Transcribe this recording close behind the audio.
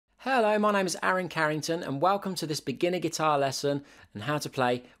Hello, my name is Carrington and welcome to this beginner guitar lesson on how to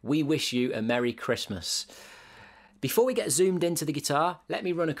play We Wish You a Merry Christmas. Before we get zoomed into the guitar, let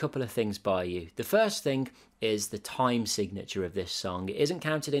me run a couple of things by you. The first thing is the time signature of this song. It isn't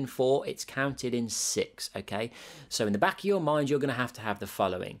counted in 4, it's counted in 6, okay? So in the back of your mind, you're going to have the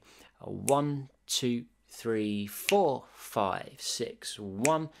following. 1, 2, 3, 4, 5, 6.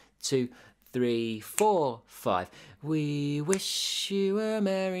 1, 2, 3, 4, 5. We wish you a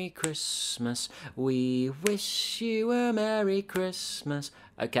Merry Christmas. We wish you a Merry Christmas.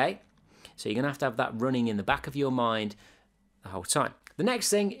 Okay, so you're going to have that running in the back of your mind the whole time. The next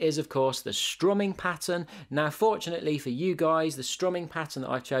thing is, of course, the strumming pattern. Now, fortunately for you guys, the strumming pattern that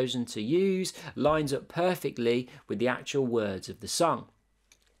I've chosen to use lines up perfectly with the actual words of the song.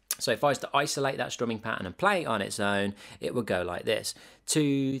 So if I was to isolate that strumming pattern and play it on its own, it would go like this.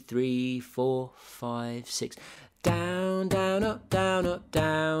 2, 3, 4, 5, 6. Down, down, up, down, up,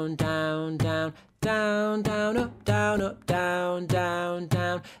 down, down, down. Down, down, up, down, up, down, down,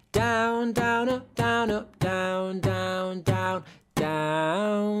 down. Down, down, up, down, up, down, down, down.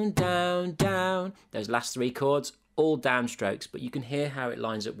 Down, down, down. Those last 3 chords, all downstrokes, but you can hear how it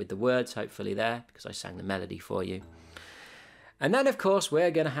lines up with the words, hopefully there, because I sang the melody for you. And then, of course, we're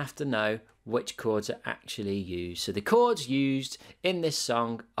going to have to know which chords are actually used. So the chords used in this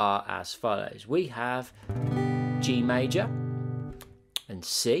song are as follows. We have G major and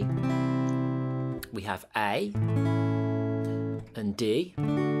C. We have A and D.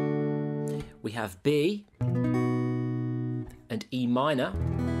 We have B and E minor.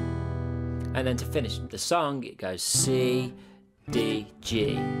 And then to finish the song, it goes C, D,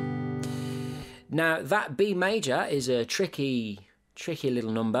 G. Now, that B major is a tricky little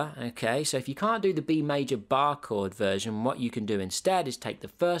number, okay? So if you can't do the B major bar chord version, what you can do instead is take the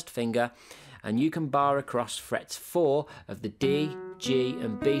first finger and you can bar across frets 4 of the D, G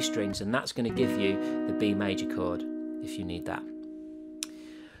and B strings, and that's going to give you the B major chord if you need that.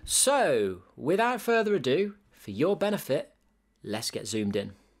 So, without further ado, for your benefit, let's get zoomed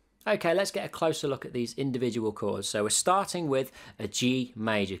in. Okay, let's get a closer look at these individual chords. So we're starting with a G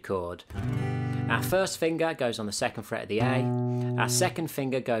major chord. Our first finger goes on the 2nd fret of the A, our second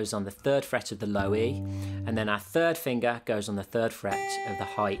finger goes on the 3rd fret of the low E, and then our third finger goes on the 3rd fret of the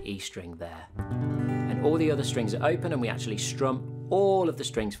high E string there. And all the other strings are open and we actually strum all of the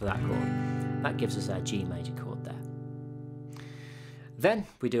strings for that chord. That gives us our G major chord there. Then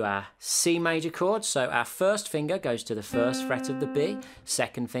we do our C major chord, so our first finger goes to the 1st fret of the B,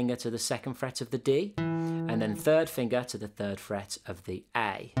 second finger to the 2nd fret of the D, and then third finger to the 3rd fret of the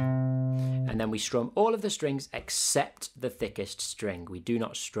A. And then we strum all of the strings except the thickest string. We do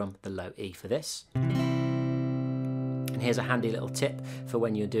not strum the low E for this. And here's a handy little tip for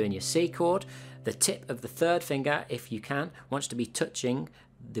when you're doing your C chord. The tip of the 3rd finger, if you can, wants to be touching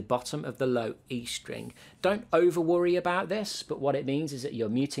the bottom of the low E string. Don't over worry about this, but what it means is that you're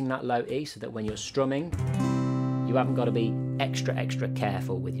muting that low E so that when you're strumming, you haven't got to be extra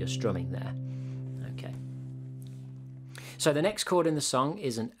careful with your strumming there. Okay. So the next chord in the song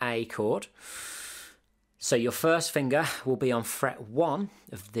is an A chord. So your first finger will be on fret 1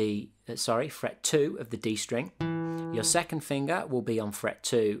 of the, fret 2 of the D string. Your second finger will be on fret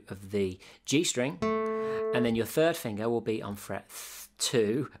 2 of the G string. And then your third finger will be on fret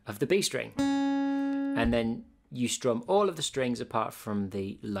 2 of the B string. And then you strum all of the strings apart from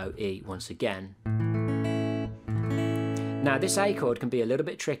the low E once again. Now this A chord can be a little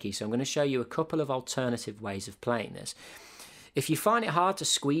bit tricky, so I'm going to show you a couple of alternative ways of playing this. If you find it hard to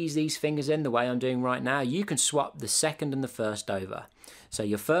squeeze these fingers in the way I'm doing right now, you can swap the 2nd and the 1st over. So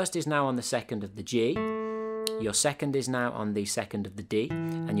your 1st is now on the 2nd of the G, your 2nd is now on the 2nd of the D,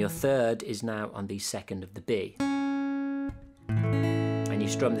 and your 3rd is now on the 2nd of the B. And you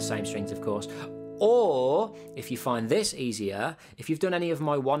strum the same strings, of course. Or, if you find this easier, if you've done any of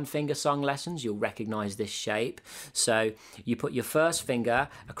my 1-finger song lessons, you'll recognise this shape. So you put your first finger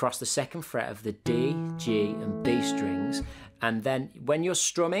across the 2nd fret of the D, G and B strings, and then when you're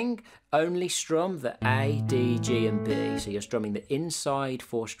strumming, only strum the A, D, G and B. So you're strumming the inside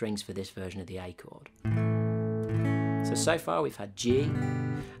 4 strings for this version of the A chord. So far we've had G,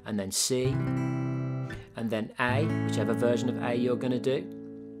 and then C, and then A, whichever version of A you're going to do.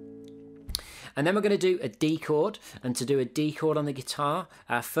 And then we're going to do a D chord, and to do a D chord on the guitar,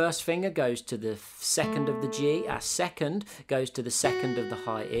 our first finger goes to the 2nd of the G, our second goes to the 2nd of the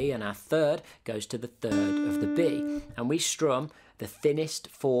high E, and our third goes to the 3rd of the B. And we strum the thinnest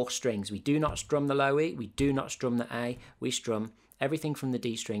 4 strings. We do not strum the low E, we do not strum the A, we strum everything from the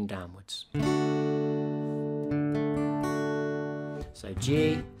D string downwards. So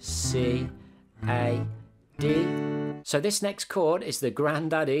G, C, A, D, So this next chord is the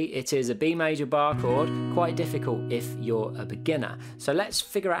granddaddy. It is a B major bar chord, quite difficult if you're a beginner. So let's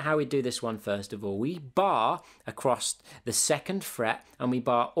figure out how we do this one first of all. We bar across the 2nd fret and we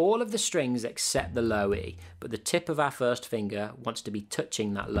bar all of the strings except the low E, but the tip of our first finger wants to be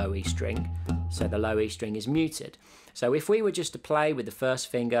touching that low E string, so the low E string is muted. So if we were just to play with the first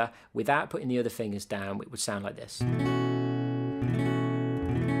finger without putting the other fingers down, it would sound like this.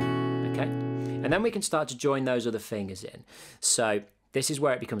 Okay? And then we can start to join those other fingers in. So this is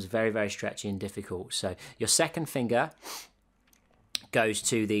where it becomes very, very stretchy and difficult. So your 2nd finger goes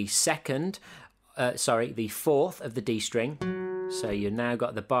to the 4th of the D string. So you've now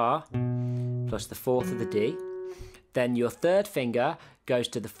got the bar plus the 4th of the D. Then your 3rd finger goes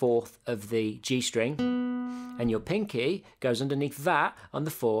to the 4th of the G string. And your pinky goes underneath that on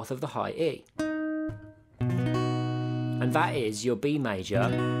the 4th of the high E. And that is your B major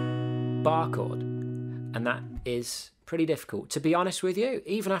bar chord, and that is pretty difficult. To be honest with you,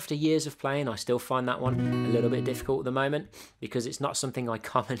 even after years of playing, I still find that one a little bit difficult at the moment because it's not something I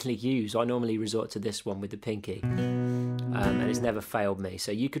commonly use. I normally resort to this one with the pinky, and it's never failed me.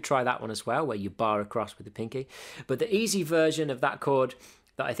 So you could try that one as well, where you bar across with the pinky. But the easy version of that chord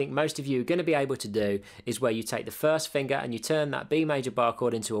that I think most of you are going to be able to do is where you take the first finger and you turn that B major bar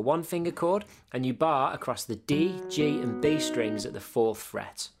chord into a 1-finger chord, and you bar across the D, G and B strings at the 4th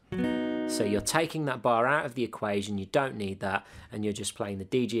fret. So you're taking that bar out of the equation, you don't need that, and you're just playing the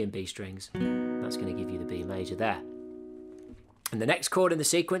D, G and B strings. That's going to give you the B major there. And the next chord in the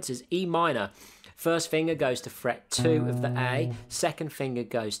sequence is E minor. First finger goes to fret 2 of the A, 2nd finger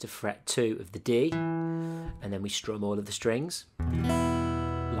goes to fret 2 of the D, and then we strum all of the strings,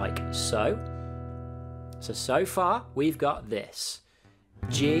 like so. So far we've got this: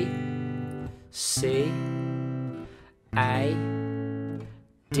 G, C, A,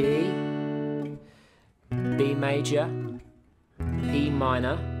 D, B major, E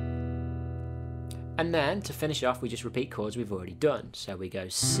minor, and then to finish off we just repeat chords we've already done. So we go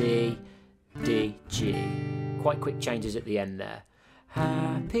C, D, G. Quite quick changes at the end there.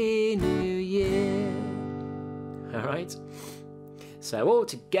 Happy New Year. Alright, so all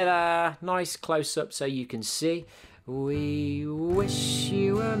together, nice close up so you can see. We wish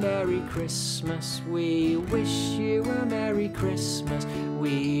you a Merry Christmas, we wish you a Merry Christmas,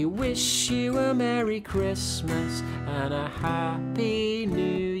 we wish you a Merry Christmas and a Happy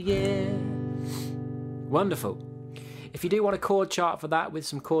New Year. Wonderful. If you do want a chord chart for that with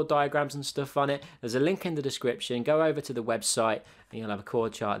some chord diagrams and stuff on it, there's a link in the description. Go over to the website and you'll have a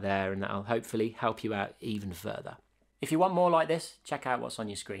chord chart there, and that'll hopefully help you out even further. If you want more like this, check out what's on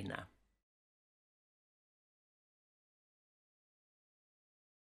your screen now.